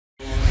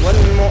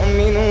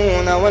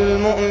والمؤمنون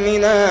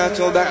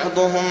والمؤمنات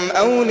بعضهم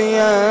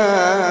أولياء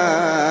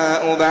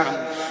بعض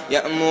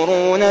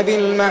يأمرون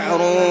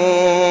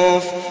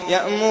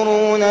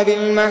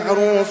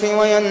بالمعروف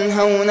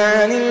وينهون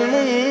عن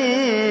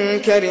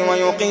المنكر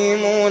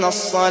ويقيمون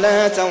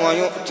الصلاة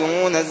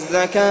ويؤتون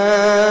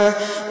الزكاة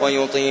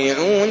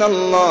ويطيعون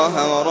الله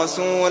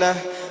ورسوله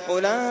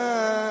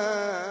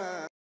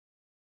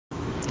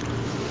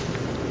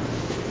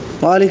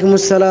ওয়ালাইকুম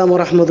আসসালাম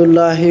ওয়া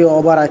রাহমাতুল্লাহি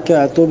ওয়া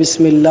বারাকাতুহু।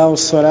 বিসমিল্লাহ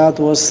ওয়াসসালাতু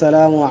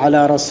ওয়াসসালামু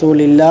আলা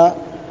রাসূলিল্লাহ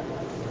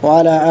ওয়া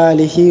আলা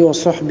আলিহি ওয়া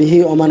সাহবিহি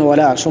ওয়া মান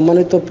ওয়ালা।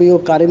 সম্মানিত প্রিয়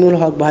কারিমুল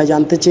হক ভাই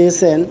জানতে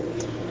চেয়েছেন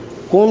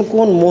কোন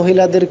কোন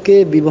মহিলাদেরকে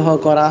বিবাহ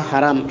করা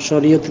হারাম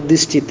শরীয়তের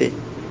দৃষ্টিতে,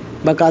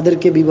 বা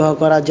কাদেরকে বিবাহ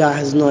করা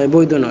জায়েজ নয়,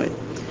 বৈধ নয়।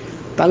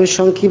 তা আমি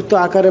সংক্ষিপ্ত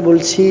আকারে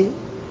বলছি,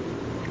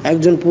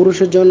 একজন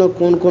পুরুষের জন্য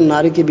কোন কোন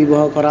নারীকে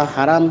বিবাহ করা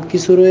হারাম।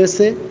 কিছু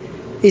রয়েছে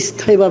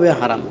স্থায়ীভাবে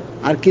হারাম,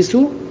 আর কিছু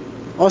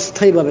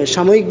অস্থায়ীভাবে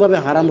সাময়িকভাবে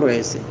হারাম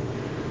রয়েছে।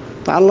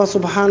 তো আল্লাহ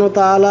সুবহানাহু ওয়া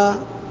তাআলা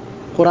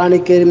কোরআনে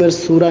কারীমের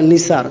সূরা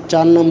নিসার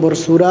 4 নম্বর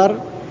সূরার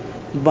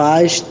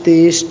 22,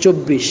 23,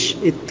 24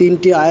 এই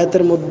 3টি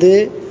আয়াতের মধ্যে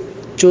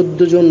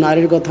 14 জন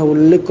নারীর কথা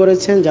উল্লেখ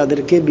করেছেন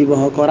যাদেরকে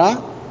বিবাহ করা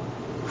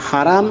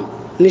হারাম,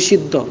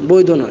 নিষিদ্ধ,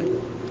 বৈধ নয়।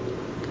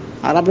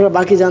 আর আপনারা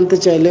বাকি জানতে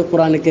চাইলে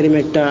কোরআনে কারীমে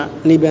একটা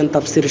নিবেন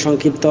তাফসির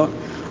সংক্ষিপ্ত।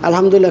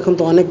 আলহামদুলিল্লাহ এখন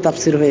তো অনেক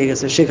তাফসির হয়ে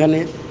গেছে, সেখানে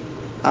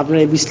আপনার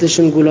এই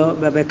বিশ্লেষণগুলো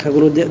বা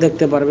ব্যাখ্যাগুলো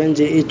দেখতে পারবেন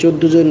যে এই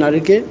 14 জন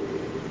নারীকে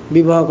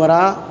বিবাহ করা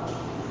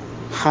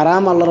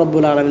হারাম আল্লাহ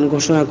রাব্বুল আলামিন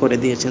ঘোষণা করে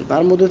দিয়েছেন।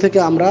 তার মধ্যে থেকে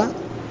আমরা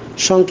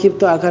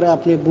সংক্ষিপ্ত আকারে,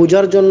 আপনি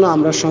বোঝার জন্য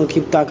আমরা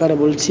সংক্ষিপ্ত আকারে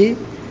বলছি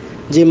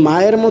যে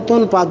মায়ের মতন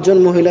 5 জন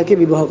মহিলাকে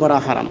বিবাহ করা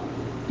হারাম।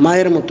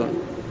 মায়ের মতন,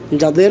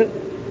 যাদের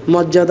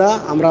মর্যাদা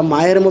আমরা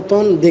মায়ের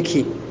মতন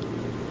দেখি,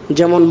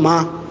 যেমন মা,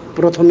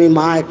 প্রথমে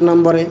মা 1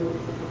 নম্বরে,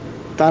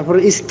 তারপরে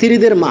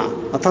স্ত্রীদের মা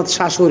অর্থাৎ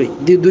শাশুড়ি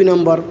 2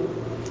 নম্বর,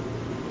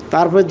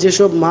 তারপর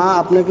যেসব মা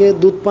আপনাকে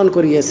দুধ পান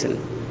করিয়েছেন,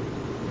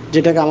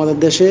 যেটাকে আমাদের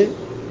দেশে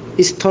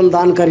স্তন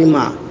দানকারী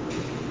মা,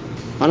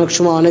 অনেক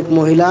সময় অনেক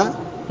মহিলা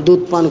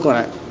দুধ পান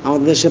করায়,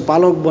 আমাদের দেশে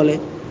পালক বলে,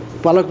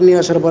 পালক নিয়ে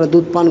আসার পরে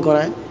দুধ পান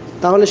করায়,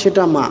 তাহলে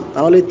সেটা মা।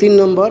 তাহলে 3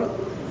 নম্বর।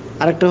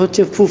 আরেকটা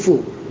হচ্ছে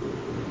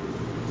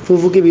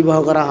ফুফুকে বিবাহ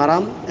করা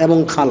হারাম, এবং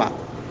খালা।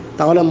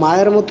 তাহলে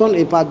মায়ের মতন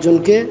এই 5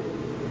 জনকে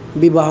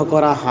বিবাহ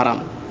করা হারাম।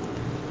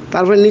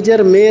 তারপরে নিজের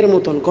মেয়ের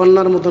মতন,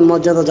 কন্যার মতন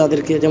মর্যাদা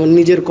যাদেরকে, যেমন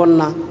নিজের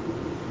কন্যা,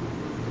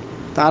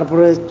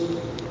 তারপরে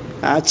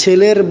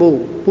ছেলের বউ,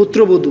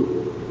 পুত্রবধূ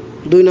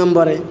 2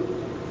 নম্বরে,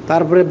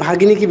 তারপরে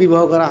ভাগিনীকে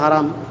বিবাহ করা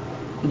হারাম,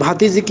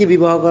 ভাতিজিকে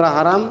বিবাহ করা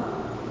হারাম,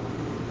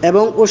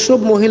 এবং ওসব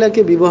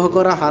মহিলাকে বিবাহ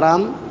করা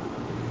হারাম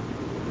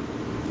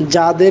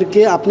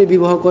যাদেরকে আপনি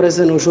বিবাহ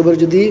করেছেন। ওসবের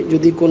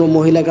যদি কোনো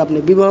মহিলাকে আপনি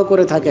বিবাহ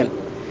করে থাকেন,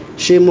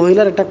 সেই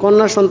মহিলার একটা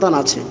কন্যা সন্তান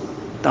আছে,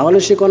 তাহলে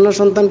সেই কন্যা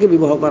সন্তানকে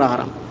বিবাহ করা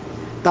হারাম।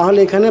 তাহলে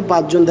এখানে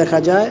 5 জন দেখা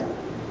যায়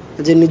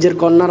যে নিজের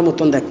কন্যার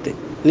মতন দেখতে,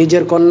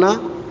 নিজের কন্যা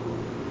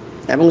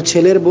এবং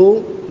ছেলের বউ,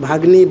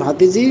 ভাগ্নি,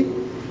 ভাতিজি,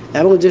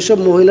 এবং যেসব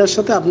মহিলার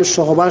সাথে আপনি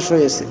সহবাস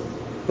হয়েছে,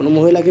 কোনো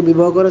মহিলাকে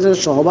বিবাহ করেছেন,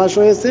 সহবাস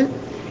হয়েছে,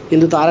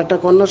 কিন্তু তার একটা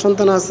কন্যা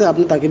সন্তান আছে,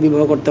 আপনি তাকে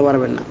বিবাহ করতে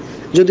পারবেন না,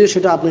 যদিও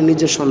সেটা আপনার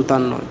নিজের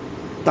সন্তান নয়।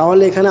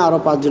 তাহলে এখানে আরও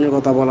 5 জনের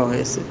কথা বলা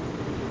হয়েছে।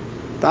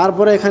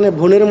 তারপরে এখানে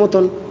বোনের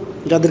মতন,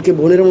 যাদেরকে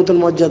বোনের মতন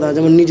মর্যাদা,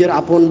 যেমন নিজের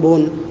আপন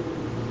বোন,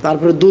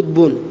 তারপরে দুধ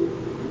বোন,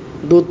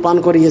 দুধ পান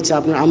করিয়েছে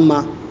আপনার আম্মা,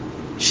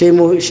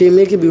 সেই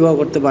মেয়েকে বিবাহ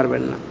করতে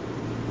পারবেন না।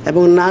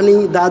 এবং নানি,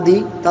 দাদি,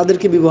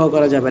 তাদেরকে বিবাহ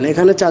করা যাবে না।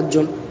 এখানে 4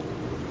 জন,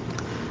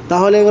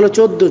 তাহলে এগুলো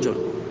 14 জন।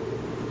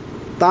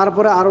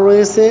 তারপরে আরও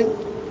রয়েছে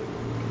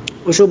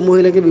ওসব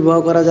মহিলাকে বিবাহ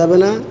করা যাবে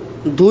না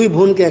 2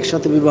 বোনকে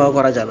একসাথে বিবাহ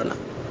করা যাবে না।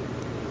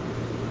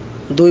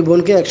 2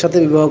 বোনকে একসাথে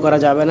বিবাহ করা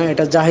যাবে না।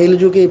 এটা জাহিল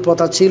যুগে এই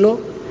প্রথা ছিল,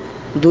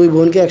 2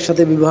 বোনকে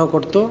একসাথে বিবাহ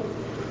করত।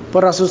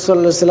 পর রাসূল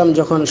সাল্লাল্লাহু আলাইহি ওয়াসাল্লাম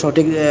যখন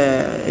সঠিক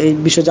এই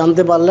বিষয়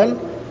জানতে পারলেন,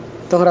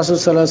 তখন রাসূল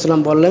সাল্লাল্লাহু আলাইহি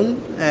ওয়াসাল্লাম বললেন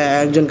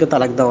একজনকে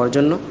তালাক দেওয়ার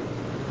জন্য।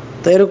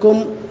 তো এরকম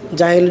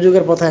জাহিল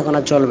যুগের প্রথা এখন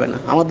আর চলবে না।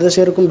 আমাদের দেশে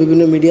এরকম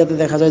বিভিন্ন মিডিয়াতে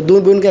দেখা যায় 2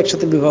 বোনকে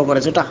একসাথে বিবাহ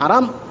করেছে, এটা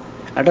হারাম,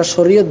 এটা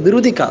শরীয়ত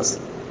বিরোধী কাজ।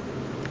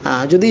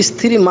 যদি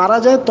স্ত্রী মারা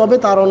যায় তবে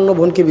তার অন্য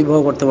বোনকে বিবাহ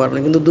করতে পারবে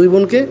না, কিন্তু 2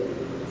 বোনকে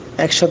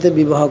একসাথে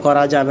বিবাহ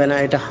করা যাবে না,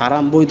 এটা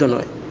হারাম, বৈধ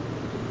নয়।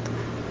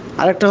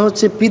 আরেকটা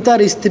হচ্ছে পিতার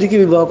স্ত্রীকে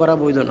বিবাহ করা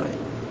বৈধ নয়।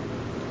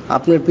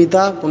 আপনার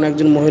পিতা কোনো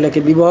একজন মহিলাকে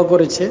বিবাহ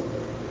করেছে,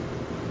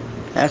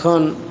 এখন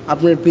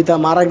আপনার পিতা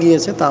মারা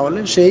গিয়েছে, তাহলে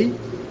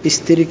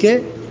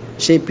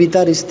সেই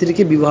পিতার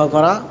স্ত্রীকে বিবাহ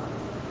করা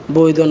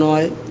বৈধ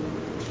নয়।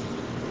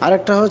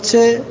 আরেকটা হচ্ছে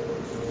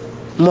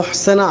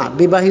মুহসানা,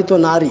 বিবাহিত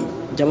নারী,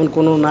 যেমন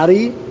কোনো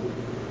নারী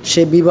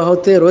সে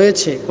বিবাহতে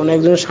রয়েছে, কোনো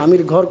একজন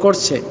স্বামীর ঘর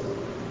করছে,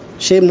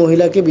 সেই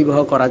মহিলাকে বিবাহ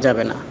করা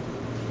যাবে না।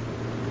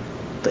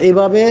 তো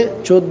এইভাবে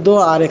 14,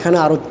 আর এখানে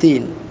আরও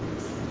 3,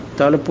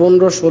 তাহলে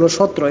 15, 16,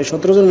 17, এই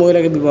 17 জন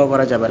মহিলাকে বিবাহ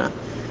করা যাবে না।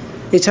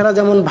 এছাড়া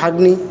যেমন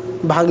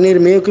ভাগ্নির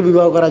মেয়েকে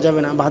বিবাহ করা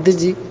যাবে না,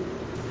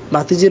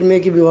 ভাতিজির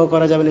মেয়েকে বিবাহ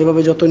করা যাবে না,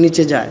 এভাবে যত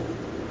নিচে যায়।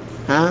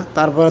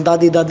 তারপর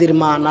দাদির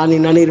মা,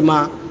 নানির মা,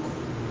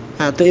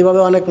 তো এইভাবে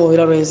অনেক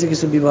মহিলা রয়েছে,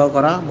 কিছু বিবাহ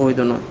করা বৈধ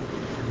নয়।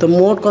 তো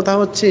মোট কথা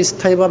হচ্ছে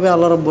স্থায়ীভাবে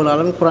আল্লাহ রাব্বুল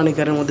আলামিন কোরআন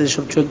কারীমের মধ্যে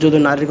যেসব 14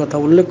 জন নারীর কথা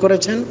উল্লেখ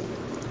করেছেন,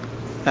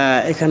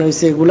 এখানে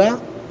হচ্ছে এগুলা।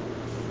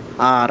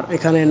 আর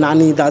এখানে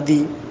নানি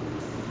দাদি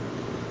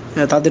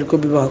তাদেরকে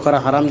বিবাহ করা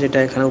হারাম, যেটা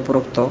এখানে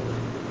উপরোক্ত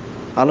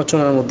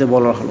আলোচনার মধ্যে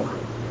বলা হলো।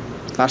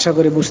 আশা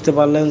করি বুঝতে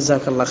পারলেন।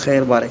 জাযাকাল্লাহ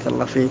খাইর,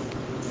 বারাকাল্লাহ ফিক।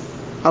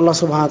 আল্লাহ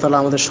সুবহানাহু ওয়া তাআলা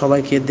আমাদের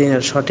সবাইকে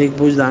দ্বীনের সঠিক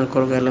বুঝ দান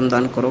করুক, ইলম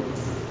দান করুক।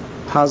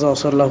 হাযা ওয়া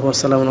সাল্লাল্লাহু ওয়া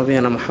সাল্লামু আলা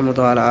নবিয়িনা মুহাম্মদ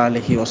ওয়া আলা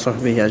আলিহি ওয়া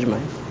সাহবিহি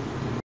আজমাইন।